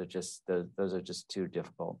 Those are just too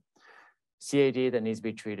difficult. CAD that needs to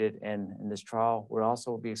be treated, and in this trial, we'll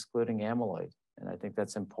also be excluding amyloid. And I think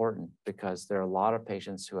that's important because there are a lot of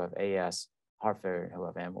patients who have AS, heart failure, who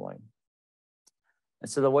have amyloid. And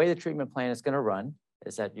so the way the treatment plan is going to run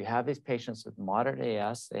is that you have these patients with moderate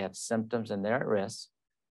AS, they have symptoms and they're at risk,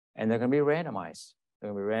 and they're going to be randomized.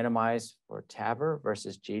 They're going to be randomized for TAVR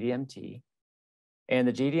versus GDMT. And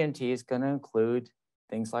the GDMT is going to include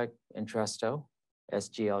things like Entresto,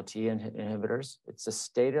 SGLT inhibitors. It's a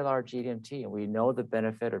state-of-the-art GDMT, and we know the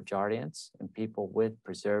benefit of Jardiance in people with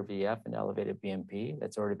preserved EF and elevated BNP.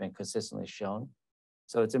 That's already been consistently shown.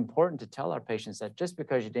 So it's important to tell our patients that just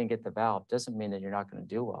because you didn't get the valve doesn't mean that you're not going to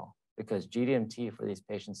do well, because GDMT for these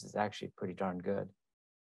patients is actually pretty darn good.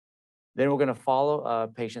 Then we're going to follow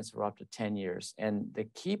patients for up to 10 years. And the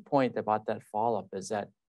key point about that follow-up is that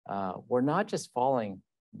we're not just following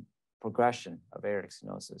progression of aortic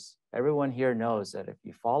stenosis. Everyone here knows that if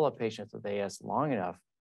you follow a patient with AS long enough,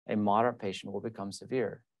 a moderate patient will become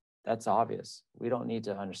severe. That's obvious. We don't need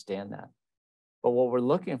to understand that. But what we're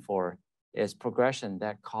looking for is progression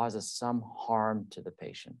that causes some harm to the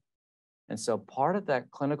patient. And so part of that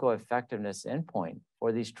clinical effectiveness endpoint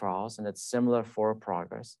for these trials, and it's similar for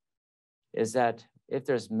progress, is that if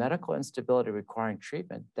there's medical instability requiring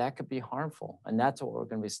treatment, that could be harmful. And that's what we're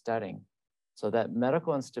going to be studying. So that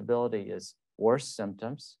medical instability is worse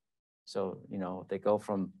symptoms. So, they go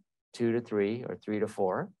from 2 to 3 or 3 to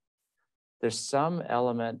 4. There's some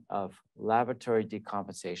element of laboratory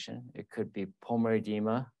decompensation. It could be pulmonary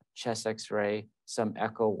edema, chest x-ray, some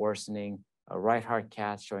echo worsening, a right heart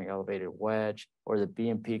cath showing elevated wedge, or the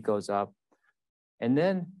BNP goes up. And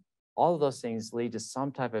then all of those things lead to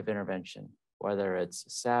some type of intervention, whether it's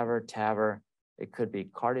SAVR, TAVR, it could be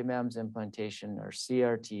CardioMEMS implantation or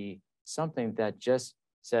CRT, something that just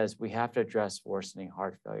says we have to address worsening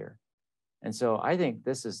heart failure. And so I think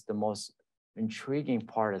this is the most intriguing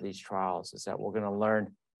part of these trials, is that we're going to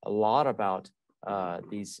learn a lot about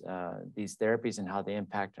these therapies and how they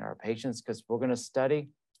impact on our patients, because we're going to study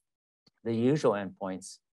the usual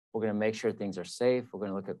endpoints. We're going to make sure things are safe. We're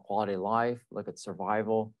going to look at quality of life, look at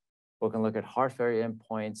survival. We're going to look at heart failure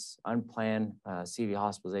endpoints, unplanned CV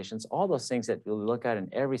hospitalizations, all those things that we'll look at in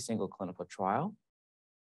every single clinical trial.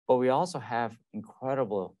 But we also have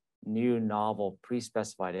incredible new novel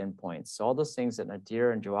pre-specified endpoints. So all those things that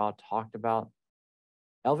Nadira and João talked about,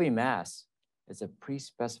 LV mass is a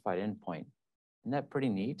pre-specified endpoint. Isn't that pretty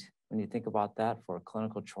neat when you think about that for a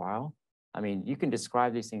clinical trial? I mean, you can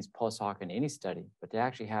describe these things post hoc in any study, but to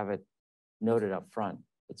actually have it noted up front,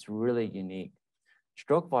 it's really unique.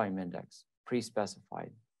 Stroke volume index,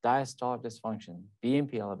 pre-specified. Diastolic dysfunction,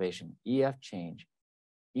 BNP elevation, EF change,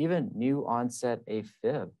 even new onset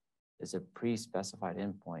AFib is a pre-specified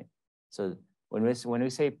endpoint. So when we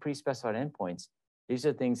say pre-specified endpoints, these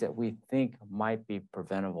are things that we think might be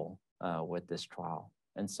preventable with this trial.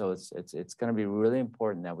 And so it's going to be really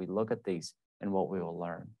important that we look at these and what we will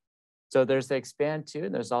learn. So there's the Expand 2,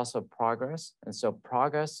 and there's also Progress. And so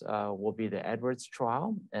Progress will be the Edwards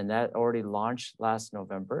trial, and that already launched last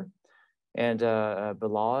November. And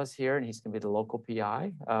Bilal is here, and he's going to be the local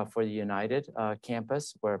PI for the United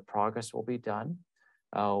campus where Progress will be done.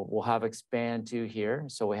 We'll have Expand 2 here.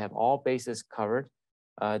 So we have all bases covered.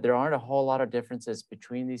 There aren't a whole lot of differences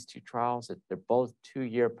between these two trials. They're both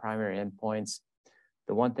 2-year primary endpoints.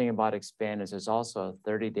 The one thing about Expand is there's also a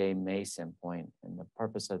 30-day MACE endpoint. And the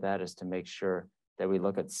purpose of that is to make sure that we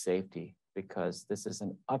look at safety, because this is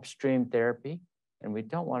an upstream therapy and we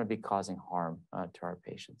don't want to be causing harm to our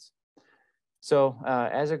patients. So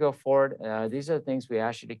as I go forward, these are the things we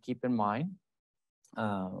ask you to keep in mind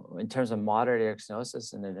in terms of moderate aortic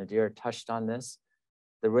stenosis, and then Nadira touched on this.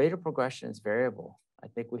 The rate of progression is variable. I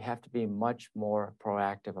think we have to be much more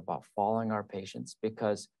proactive about following our patients,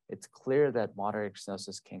 because it's clear that moderate aortic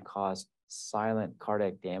stenosis can cause silent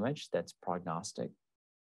cardiac damage that's prognostic.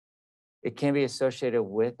 It can be associated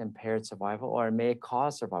with impaired survival, or it may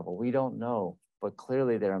cause survival. We don't know, but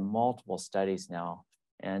clearly there are multiple studies now.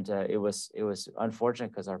 And it was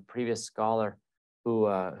unfortunate because our previous scholar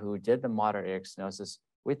who did the moderate aortic stenosis,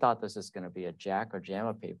 we thought this was going to be a JACC or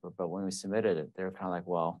JAMA paper, but when we submitted it, they were kind of like,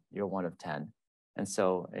 well, you're one of 10. And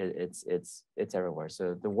so it's everywhere.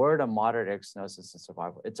 So the word of moderate aortic stenosis and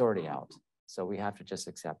survival, it's already out. So we have to just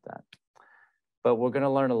accept that. But we're going to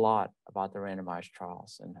learn a lot about the randomized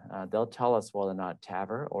trials, and they'll tell us whether or not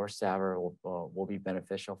TAVR or SAVR will be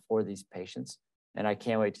beneficial for these patients. And I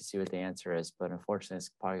can't wait to see what the answer is, but unfortunately,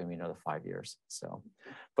 it's probably going to be another 5 years. So,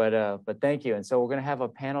 but thank you. And so we're going to have a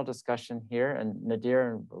panel discussion here, and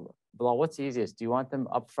Nadira and Bilal, what's easiest? Do you want them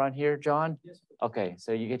up front here, John? Yes. Okay,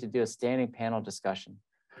 so you get to do a standing panel discussion.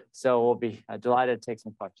 So we'll be delighted to take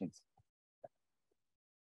some questions.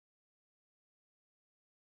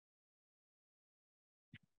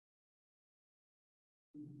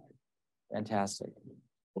 Fantastic.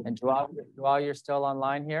 And João, you're still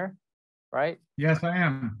online here, right? Yes, I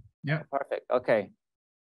am. Yeah. Perfect. Okay.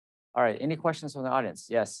 All right. Any questions from the audience?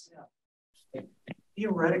 Yes. Yeah.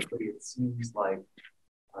 Theoretically, it seems like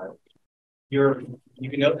you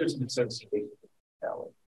can know there's an association with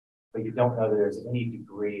mortality, but you don't know that there's any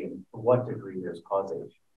degree and to what degree there's causation.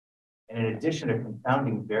 And in addition, a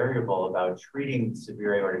confounding variable about treating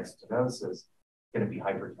severe aortic stenosis is going to be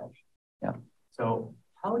hypertension. Yeah. So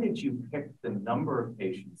how did you pick the number of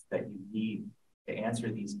patients that you need to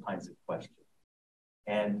answer these kinds of questions?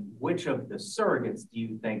 And which of the surrogates do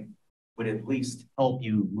you think would at least help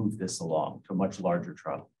you move this along to a much larger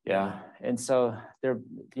trial. Yeah, and so there,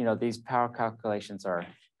 these power calculations are,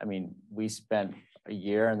 I mean, we spent a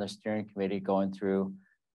year in the steering committee going through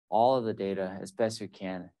all of the data as best we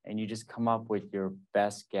can, and you just come up with your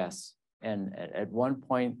best guess. And at one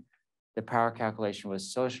point, the power calculation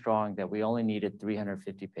was so strong that we only needed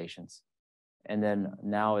 350 patients. And then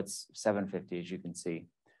now it's 750, as you can see.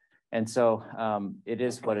 And so it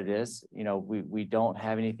is what it is. We don't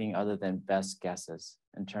have anything other than best guesses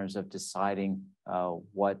in terms of deciding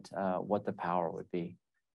what the power would be.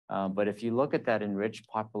 But if you look at that enriched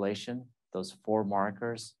population, those 4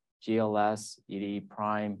 markers, GLS, ED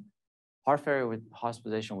prime, heart failure with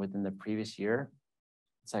hospitalization within the previous year,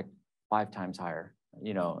 it's like 5 times higher,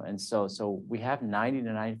 and so we have 90 to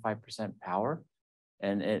 95% power.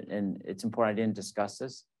 And it's important, I didn't discuss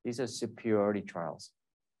this. These are superiority trials.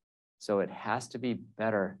 So it has to be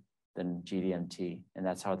better than GDMT, and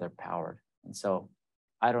that's how they're powered. And so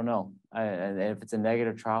I don't know. And if it's a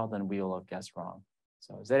negative trial, then we will have guessed wrong.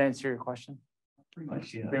 So does that answer your question? Pretty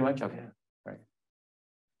much, yeah. Pretty much, okay. Right.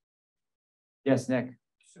 Yes, Nick.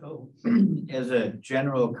 So as a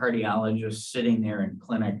general cardiologist sitting there in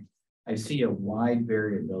clinic, I see a wide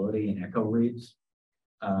variability in echo reads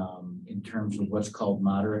in terms of what's called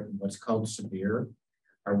moderate and what's called severe.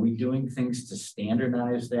 Are we doing things to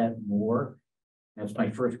standardize that more? That's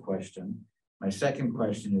my first question. My second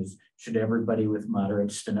question is, should everybody with moderate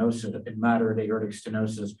stenosis, moderate aortic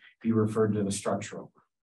stenosis be referred to the structural?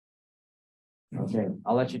 Okay,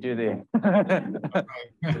 I'll let you do the.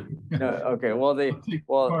 No, okay, well,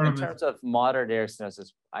 in terms of moderate aortic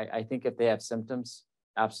stenosis, I think if they have symptoms,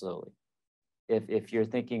 absolutely. If you're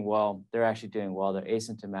thinking, well, they're actually doing well, they're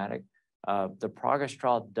asymptomatic. The progress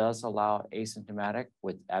trial does allow asymptomatic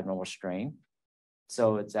with abnormal strain.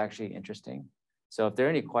 So it's actually interesting. So if there are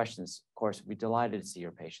any questions, of course, we'd be delighted to see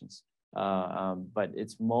your patients. But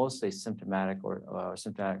it's mostly symptomatic or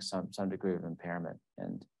symptomatic some degree of impairment.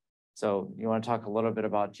 And so you want to talk a little bit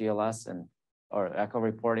about GLS or echo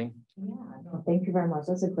reporting? Yeah, no, thank you very much.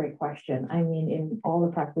 That's a great question. I mean, in all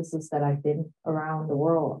the practices that I've been around the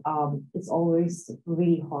world, it's always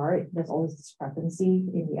really hard. There's always discrepancy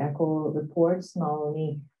in the echo reports, not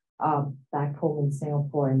only back home in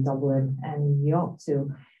Singapore and Dublin and New York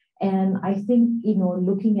too. And I think,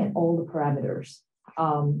 looking at all the parameters,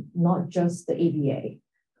 not just the ABA,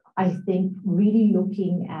 I think really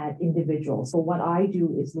looking at individuals. So what I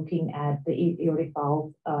do is looking at the aortic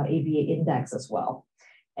valve ABA index as well.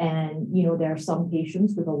 And, there are some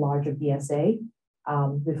patients with a larger VSA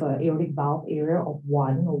with an aortic valve area of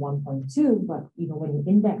 1 or 1.2, but, when you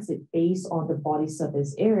index it based on the body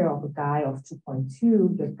surface area of a guy of 2.2,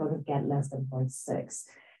 you're going to get less than 0.6.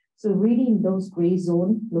 So really in those gray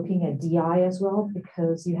zone, looking at DI as well,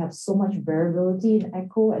 because you have so much variability in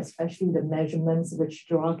echo, especially the measurements, which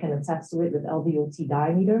João can attest to it with LVOT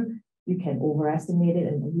diameter. You can overestimate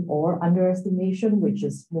it or underestimation, which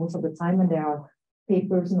is most of the time when there are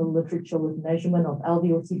papers in the literature with measurement of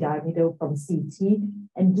LVOT diameter from CT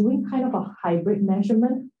and doing kind of a hybrid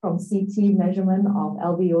measurement from CT measurement of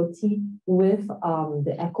LVOT with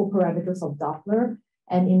the echo parameters of Doppler.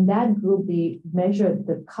 And in that group, they measured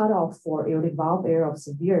the cutoff for aortic valve area of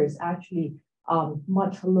severe is actually a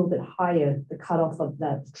little bit higher, the cutoff of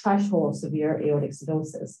that threshold of severe aortic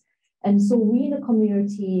stenosis. And so we in the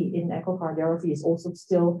community in echocardiography is also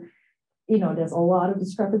still, there's a lot of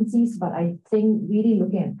discrepancies, but I think really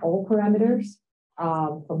looking at all parameters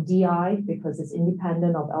from DI, because it's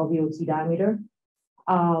independent of LVOT diameter,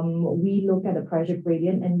 we look at the pressure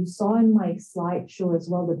gradient, and you saw in my slideshow as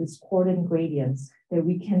well the discordant gradients that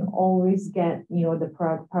we can always get,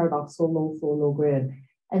 the paradoxical low flow, low gradient.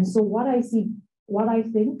 And so what I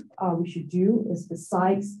think we should do is,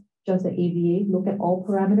 besides just the ABA, look at all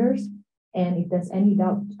parameters. And if there's any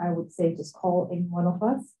doubt, I would say just call any one of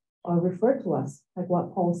us or refer to us, like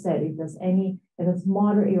what Paul said. If it's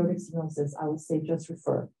moderate aortic stenosis, I would say just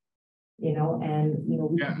refer, we can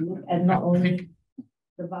look at not only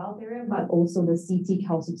the valve area, but also the CT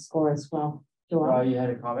calcium score as well. João, you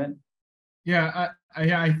had a comment? Yeah,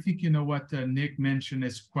 I think what Nick mentioned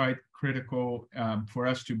is quite critical for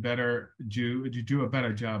us to do a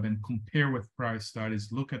better job and compare with prior studies.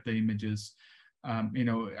 Look at the images.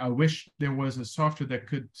 I wish there was a software that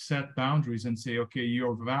could set boundaries and say, okay,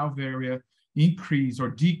 your valve area increase or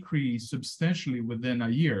decrease substantially within a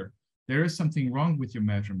year. There is something wrong with your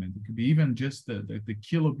measurement. It could be even just the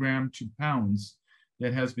kilogram to pounds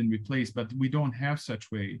that has been replaced, but we don't have such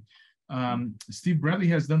way. Steve Bradley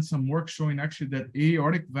has done some work showing actually that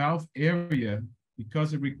aortic valve area,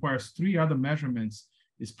 because it requires 3 other measurements,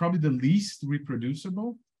 is probably the least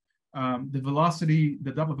reproducible. the velocity,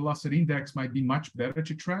 the double velocity index might be much better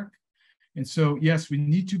to track. And so, yes, we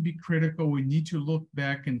need to be critical. We need to look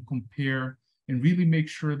back and compare and really make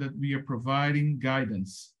sure that we are providing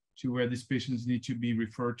guidance to where these patients need to be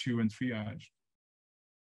referred to and triaged.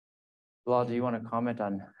 Bilal, do you want to comment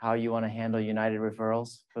on how you want to handle United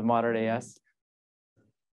referrals for moderate AS?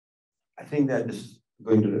 I think that this is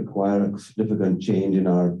going to require a significant change in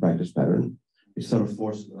our practice pattern. It sort of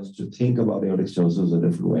forces us to think about aortic stenosis a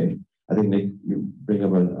different way. I think, Nick, you bring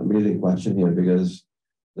up an amazing question here, because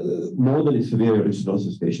more than severe aortic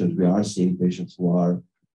stenosis patients, we are seeing patients who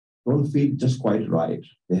don't feel just quite right.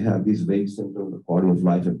 They have these vague symptoms of quality of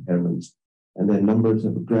life impairments, and their numbers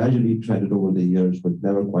have gradually trended over the years, but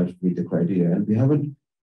never quite meet the criteria. And we haven't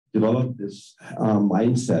developed this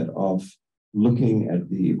mindset of looking at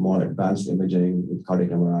the more advanced imaging with cardiac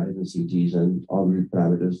MRIs and CTs and all the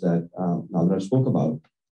parameters that Nadira spoke about.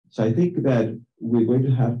 So I think that we're going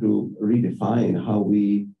to have to redefine how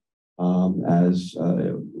we, as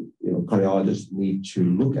cardiologists, need to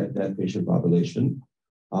look at that patient population.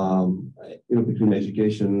 Between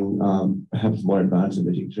education, perhaps more advanced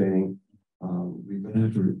imaging training, we're going to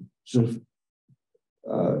have to sort of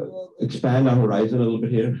expand our horizon a little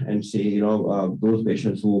bit here and see, those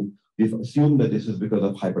patients who we've assumed that this is because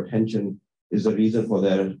of hypertension is the reason for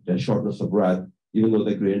their shortness of breath, even though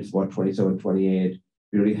their grades were 27, 28.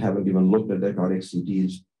 We really haven't even looked at their cardiac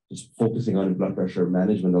CTs, just focusing on blood pressure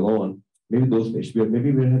management alone. Maybe those patients,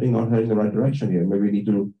 maybe we're heading in the right direction here. Maybe we need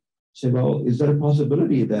to say, well, is there a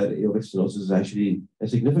possibility that aortic stenosis is actually a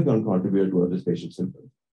significant contributor to this patient's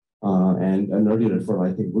symptoms? And an early referral,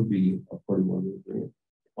 I think, would be a pretty one way of doing it.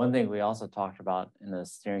 One thing we also talked about in the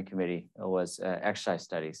steering committee was exercise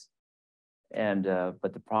studies. And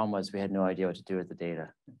but the problem was we had no idea what to do with the data.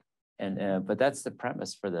 And but that's the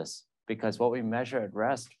premise for this, because what we measure at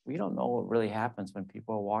rest, we don't know what really happens when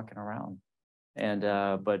people are walking around. And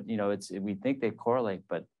but we think they correlate,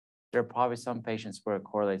 but there are probably some patients where it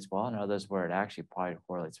correlates well and others where it actually probably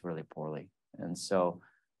correlates really poorly. And so,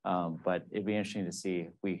 but it'd be interesting to see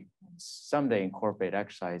if we someday incorporate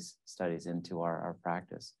exercise studies into our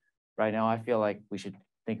practice. Right now, I feel like we should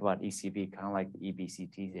think about ECV kind of like the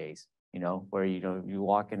EBCT days, where you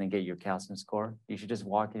walk in and get your calcium score. You should just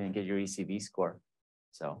walk in and get your ECV score.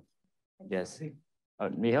 So, yes.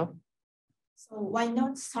 Miho? So why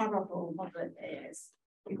not cerebral moderate AS?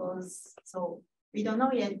 Because we don't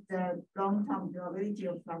know yet the long-term durability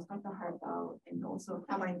of transcatheter heart valve, and also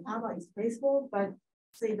Cavalcante is feasible, but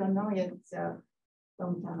so you don't know yet the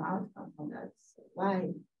long-term outcome from that. So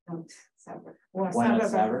why not SAVR? Or SAVR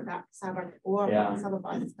or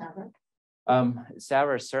SAVR?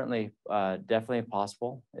 SAVR is certainly definitely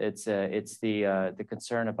possible. It's the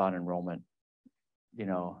concern about enrollment,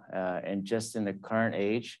 and just in the current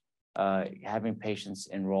age, having patients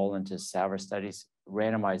enroll into SAVR studies,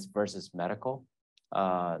 randomized versus medical,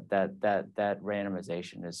 that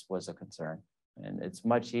randomization was a concern. And it's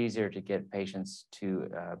much easier to get patients to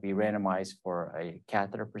be randomized for a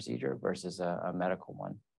catheter procedure versus a medical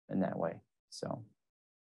one in that way. So,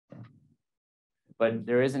 but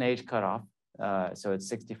there is an age cutoff. So it's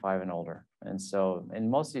 65 and older. And so, and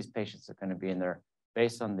most of these patients are going to be in their,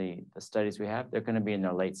 based on the studies we have, they're going to be in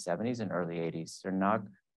their late 70s and early 80s. They're not,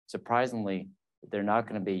 surprisingly, they're not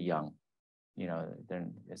going to be young.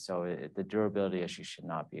 So the durability issue should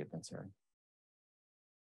not be a concern.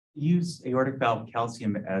 Use aortic valve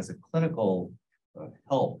calcium as a clinical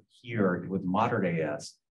help here with moderate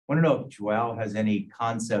AS. I want to know if João has any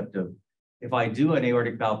concept of, if I do an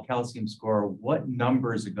aortic valve calcium score, what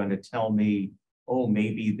numbers are going to tell me, oh,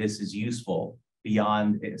 maybe this is useful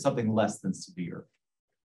beyond something less than severe?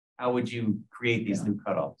 How would you create these new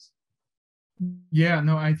cutoffs? Yeah,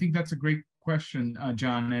 no, I think that's a great question,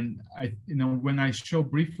 John. And when I show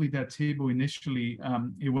briefly that table initially,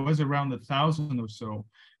 it was around 1,000 or so.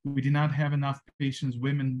 We did not have enough patients,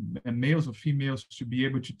 women and males or females, to be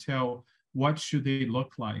able to tell what should they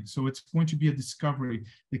look like. So it's going to be a discovery.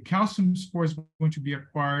 The calcium score is going to be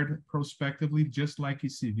acquired prospectively, just like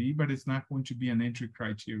ECV, but it's not going to be an entry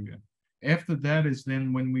criteria. After that is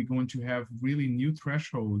then when we're going to have really new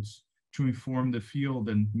thresholds to inform the field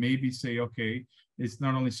and maybe say, okay, it's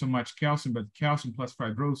not only so much calcium, but calcium plus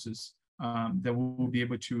fibrosis, that we'll be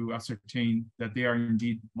able to ascertain that they are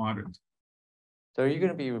indeed moderate. So are you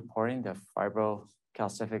going to be reporting the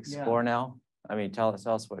fibrocalcific score now? I mean, tell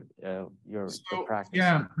us what your practice.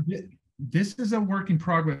 Yeah, this is a work in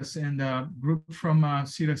progress, and a group from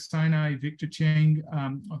Cedar Sinai, Victor Chang,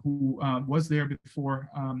 who was there before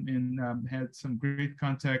and had some great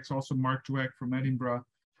contacts, also Mark Dweck from Edinburgh.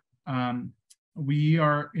 We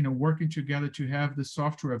are working together to have the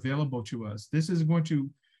software available to us. This is going to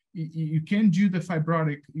you can do the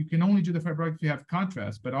fibrotic, you can only do the fibrotic if you have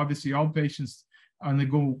contrast, but obviously all patients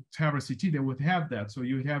undergo TAVR CT, they would have that. So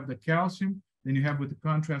you would have the calcium, then you have with the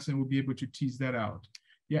contrast, and we'll be able to tease that out.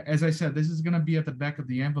 Yeah, as I said, this is going to be at the back of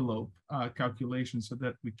the envelope calculation so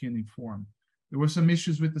that we can inform. There were some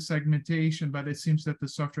issues with the segmentation, but it seems that the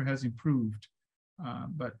software has improved.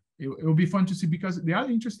 But it will be fun to see, because the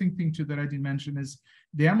other interesting thing too that I didn't mention is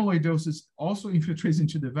the amyloidosis also infiltrates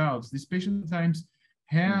into the valves. These patients sometimes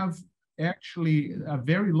have actually a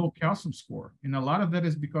very low calcium score, and a lot of that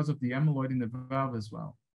is because of the amyloid in the valve as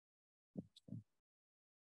well.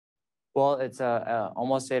 Well, it's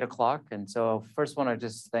almost 8 o'clock. And so first want to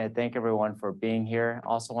just thank everyone for being here.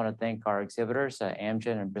 Also want to thank our exhibitors,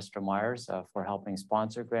 Amgen and Bristol Myers, for helping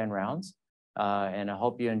sponsor Grand Rounds. And I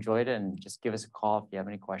hope you enjoyed it, and just give us a call if you have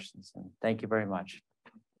any questions. And thank you very much.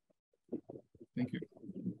 Thank you.